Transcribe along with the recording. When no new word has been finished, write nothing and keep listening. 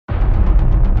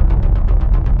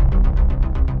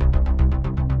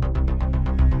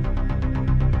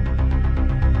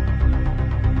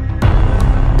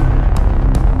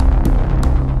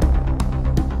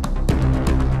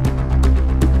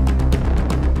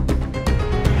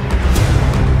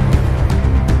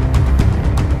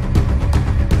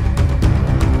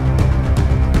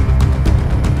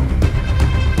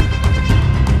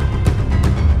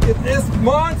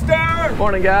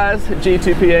Morning guys,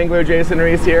 G2P Angler Jason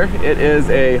Reese here. It is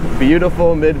a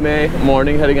beautiful mid-May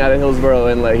morning heading out of Hillsborough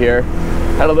Inlet here.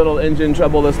 Had a little engine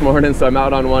trouble this morning, so I'm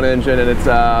out on one engine, and it's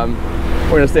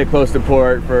we're gonna stay close to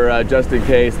port for just in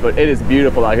case, but it is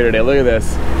beautiful out here today. Look at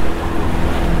this.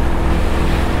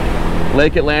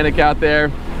 Lake Atlantic out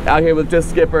there, out here with just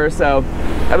skipper, so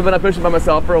I haven't been up fishing by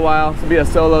myself for a while. This will be a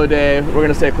solo day. We're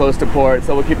gonna stay close to port,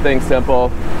 so we'll keep things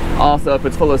simple. Also, if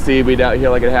it's full of seaweed out here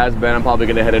like it has been, I'm probably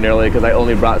gonna head in early because I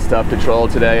only brought stuff to troll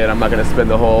today, and I'm not gonna spend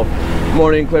the whole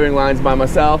morning clearing lines by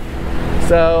myself.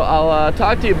 So I'll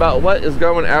talk to you about what is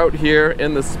going out here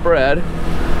in the spread.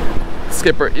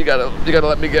 Skipper, you gotta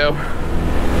let me go.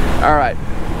 All right,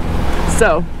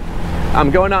 so I'm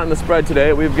going out in the spread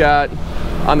today. We've got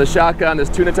on the shotgun this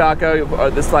tuna taco, or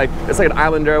it's like an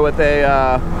islander with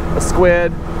a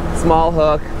squid, small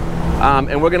hook.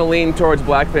 And we're gonna lean towards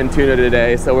blackfin tuna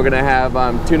today. So we're gonna have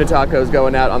tuna tacos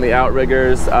going out on the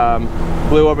outriggers,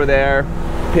 blue over there,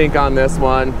 pink on this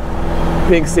one,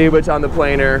 pink sea witch on the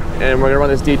planer, and we're gonna run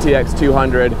this DTX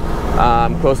 200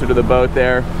 closer to the boat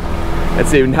there. And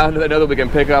see, now that I know that we can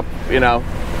pick up, you know,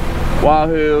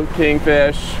 wahoo,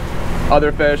 kingfish,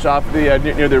 other fish off the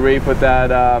near the reef with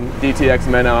that DTX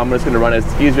minnow, I'm just gonna run it.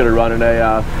 It's easier to run in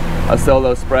a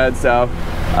solo spread. So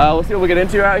we'll see what we get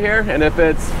into out here, and if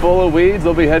it's full of weeds,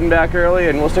 we'll be heading back early,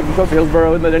 and we'll stick close to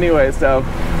Hillsborough Inlet anyway, so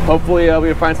hopefully we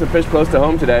can find some fish close to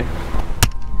home today.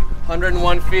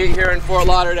 101 feet here in Fort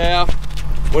Lauderdale.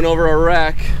 Went over a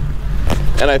wreck,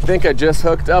 and I think I just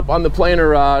hooked up on the planer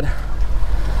rod.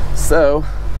 So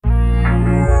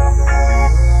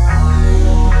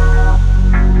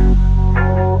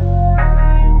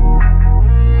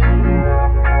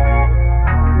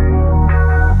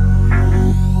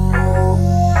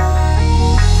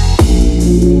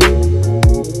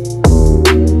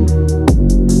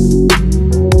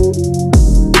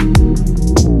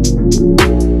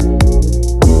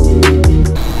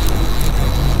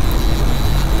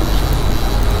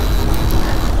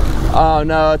oh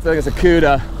no, I think it's a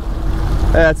cuda.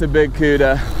 That's a big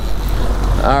cuda.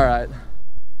 All right.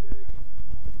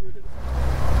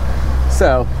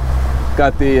 So,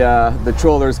 got the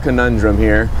troller's conundrum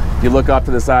here. You look off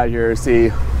to the side here,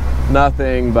 see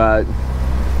nothing but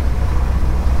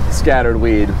scattered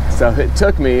weed. So it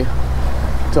took me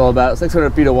till about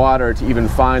 600 feet of water to even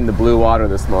find the blue water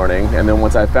this morning. And then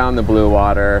once I found the blue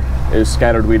water, it was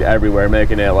scattered weed everywhere,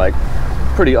 making it like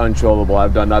pretty untrollable.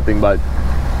 I've done nothing but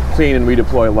clean and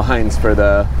redeploy lines for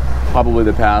probably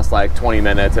the past like 20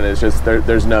 minutes, and it's just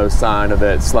there's no sign of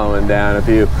it slowing down. If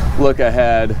you look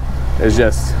ahead, it's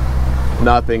just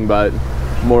nothing but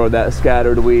more of that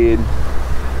scattered weed,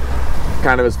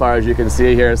 kind of as far as you can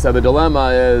see here. So the dilemma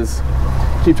is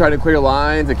keep trying to clear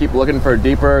lines and keep looking for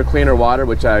deeper, cleaner water,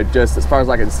 which I just, as far as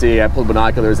I can see, I pulled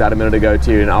binoculars out a minute ago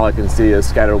too, and all I can see is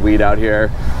scattered weed out here.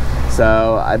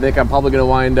 So I think I'm probably going to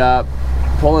wind up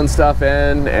pulling stuff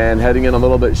in and heading in a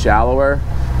little bit shallower,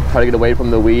 try to get away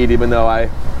from the weed, even though I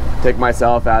take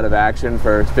myself out of action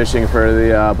for fishing for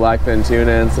the blackfin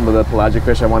tuna and some of the pelagic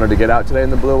fish I wanted to get out today in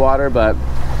the blue water. But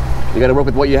you got to work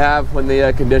with what you have when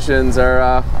the conditions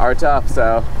are tough.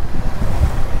 So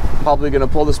probably going to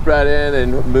pull the spread in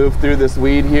and move through this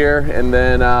weed here, and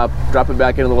then drop it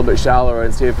back in a little bit shallower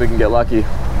and see if we can get lucky.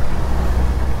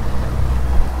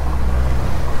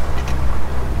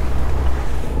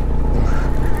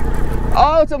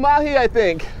 Oh, it's a mahi, I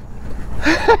think.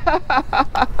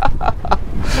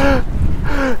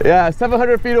 Yeah,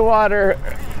 700 feet of water,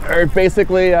 or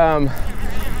basically out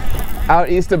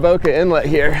east of Boca Inlet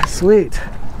here. Sweet.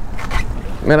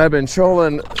 Man, I've been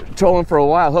trolling for a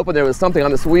while, hoping there was something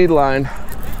on this weed line.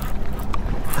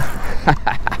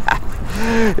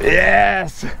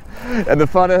 Yes. And the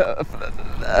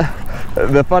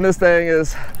funnest thing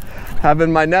is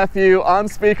having my nephew on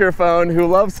speakerphone, who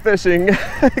loves fishing,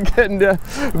 getting to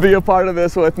be a part of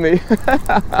this with me.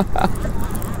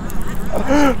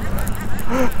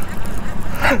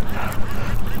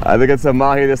 I think it's a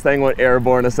mahi. This thing went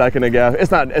airborne a second ago.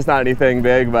 It's not anything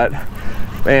big, but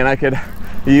man, I could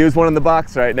use one in the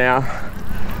box right now.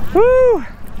 Woo!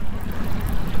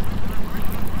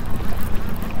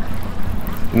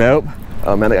 Nope.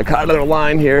 Oh man, I caught another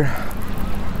line here.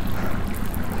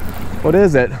 What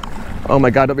is it? Oh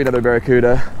my God, don't be another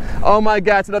barracuda. Oh my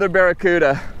God, it's another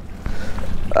barracuda.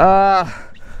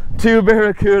 2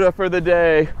 barracuda for the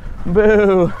day.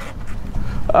 Boo.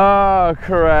 Oh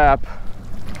crap.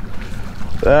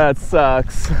 That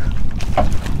sucks.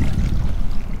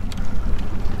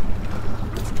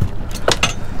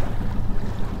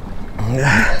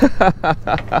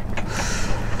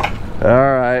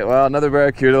 All right, well, another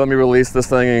barracuda. Let me release this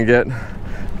thing and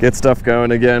get stuff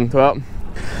going again. Well,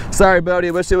 Sorry, buddy.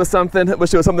 Wish it was something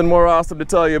more awesome to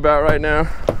tell you about right now.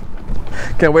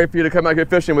 Can't wait for you to come out here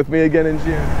fishing with me again in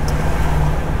June.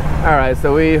 All right,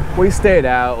 so we stayed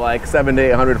out like 700 to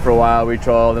 800 for a while. We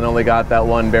trolled and only got that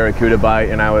one Barracuda bite,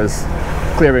 and I was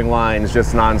clearing lines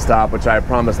just nonstop, which I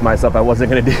promised myself I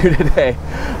wasn't going to do today.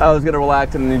 I was going to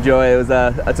relax and enjoy.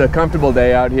 It's a comfortable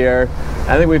day out here.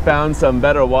 I think we found some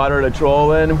better water to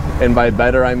troll in, and by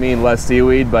better I mean less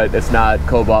seaweed, but it's not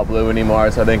cobalt blue anymore.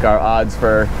 So I think our odds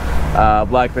for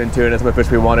blackfin tuna, some of the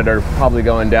fish we wanted, are probably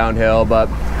going downhill. But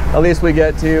at least we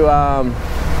get to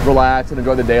relax and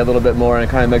enjoy the day a little bit more and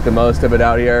kind of make the most of it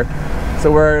out here.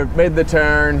 So we're made the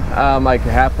turn like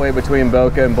halfway between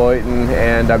Boca and Boynton,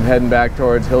 and I'm heading back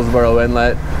towards Hillsborough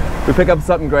Inlet. We pick up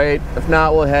something great. If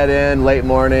not, we'll head in late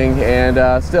morning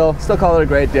and still call it a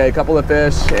great day. A couple of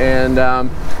fish, and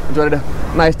enjoyed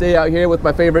a nice day out here with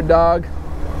my favorite dog.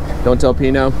 Don't tell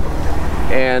Pino.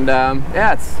 And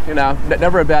yeah, it's, you know,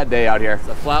 never a bad day out here. It's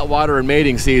a flat water and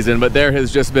mating season, but there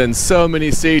has just been so many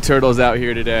sea turtles out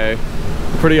here today.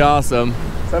 Pretty awesome.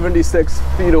 76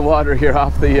 feet of water here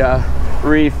off the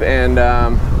reef, and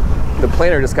the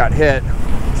planer just got hit.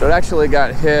 So it actually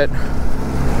got hit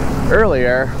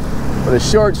earlier with a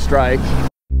short strike.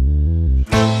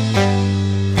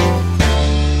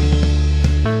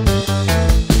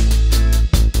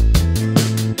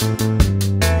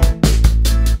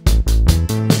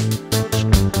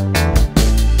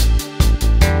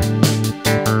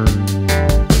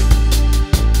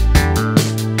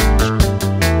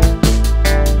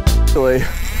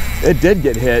 It did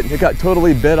get hit. It got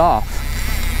totally bit off.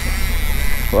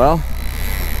 Well,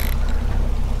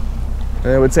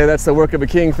 I would say that's the work of a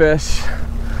kingfish,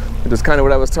 which is kind of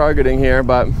what I was targeting here,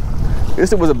 but at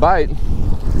least it was a bite.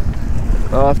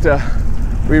 I'll have to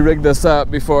re-rig this up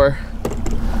before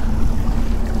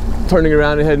turning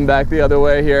around and heading back the other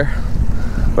way here.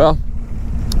 Well,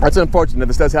 that's unfortunate.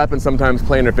 This does happen sometimes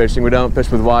planer fishing. We don't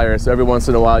fish with wire, so every once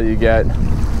in a while you get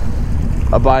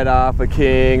a bite off a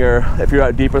king, or if you're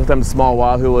out deeper, sometimes a small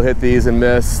wahoo will hit these and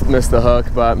miss the hook,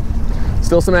 but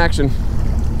still some action.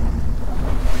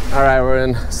 All right, we're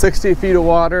in 60 feet of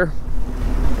water,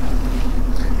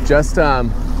 just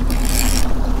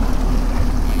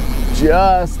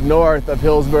north of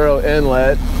Hillsborough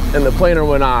Inlet, and the planer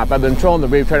went off. I've been trolling the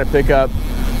reef trying to pick up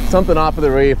something off of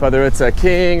the reef, whether it's a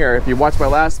king, or if you watched my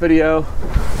last video,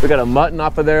 we got a mutton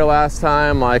off of there last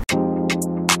time. Like,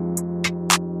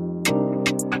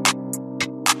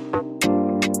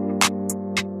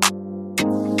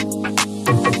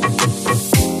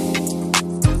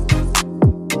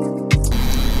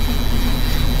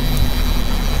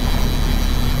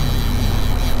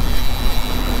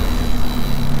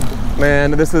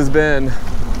 man, this has been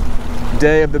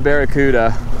day of the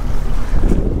Barracuda.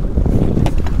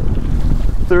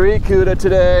 3 cuda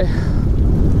today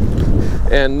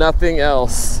and nothing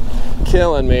else.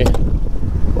 Killing me.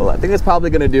 Well, I think that's probably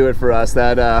going to do it for us.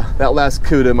 That last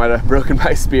cuda might have broken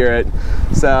my spirit.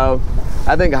 So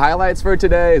I think highlights for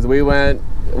today is we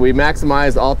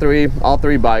maximized all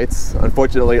three bites.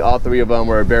 Unfortunately, all 3 of them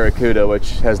were Barracuda,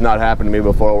 which has not happened to me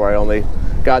before, where I only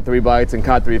got 3 bites and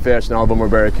caught 3 fish, and all of them were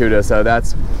Barracuda. So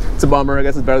it's a bummer. I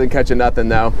guess it's better than catching nothing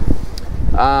though.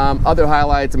 Other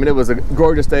highlights, I mean, it was a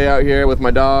gorgeous day out here with my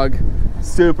dog.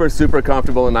 Super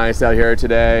comfortable and nice out here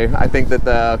today. I think that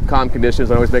the calm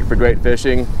conditions always make for great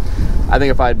fishing. I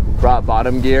think if I'd brought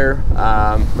bottom gear,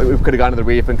 we could have gone to the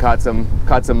reef and caught some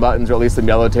muttons, or at least some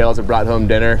yellowtails, and brought home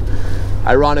dinner.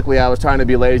 Ironically, I was trying to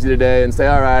be lazy today and say,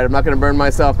 all right, I'm not going to burn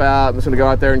myself out. I'm just going to go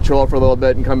out there and troll for a little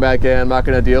bit and come back in. I'm not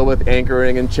going to deal with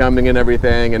anchoring and chumming and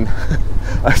everything. And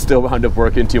I still wound up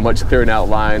working too much, clearing out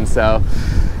lines. So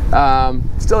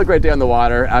still a great day on the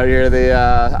water out here.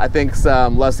 I think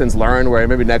some lessons learned, where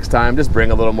maybe next time just bring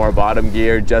a little more bottom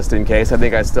gear just in case. I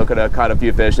think I still could have caught a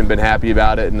few fish and been happy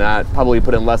about it, and not probably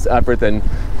put in less effort than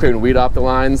clearing weed off the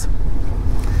lines.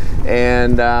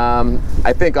 And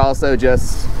I think also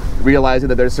just realizing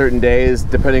that there's certain days,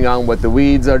 depending on what the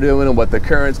weeds are doing and what the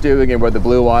current's doing and where the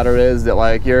blue water is, that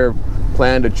like your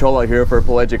plan to troll out here for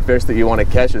pelagic fish that you want to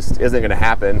catch just isn't going to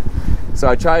happen. So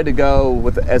I tried to go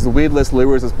with as weedless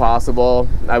lures as possible.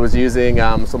 I was using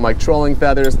some like trolling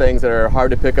feathers, things that are hard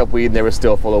to pick up weed, and they were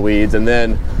still full of weeds. And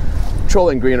then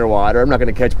trolling greener water. I'm not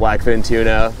going to catch blackfin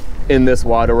tuna in this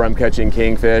water where I'm catching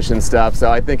kingfish and stuff.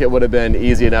 So I think it would have been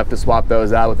easy enough to swap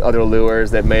those out with other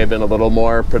lures that may have been a little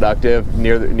more productive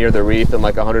near the reef in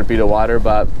like 100 feet of water.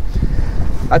 But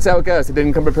that's how it goes. It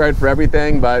didn't come prepared for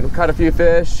everything, but caught a few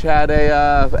fish, had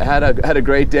a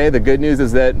great day. The good news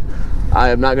is that I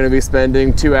am not going to be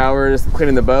spending 2 hours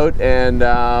cleaning the boat and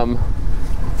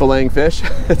filleting fish.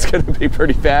 It's going to be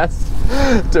pretty fast.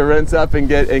 to rinse up and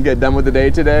get done with the day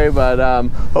today. But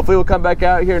hopefully we'll come back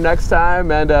out here next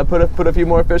time and put a few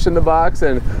more fish in the box.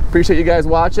 And appreciate you guys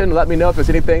watching. Let me know if there's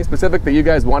anything specific that you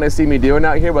guys want to see me doing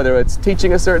out here, whether it's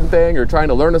teaching a certain thing or trying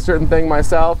to learn a certain thing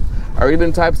myself, or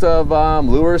even types of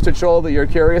lures to troll that you're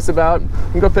curious about. You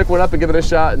can go pick one up and give it a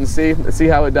shot and see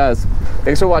how it does.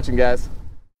 Thanks for watching, guys.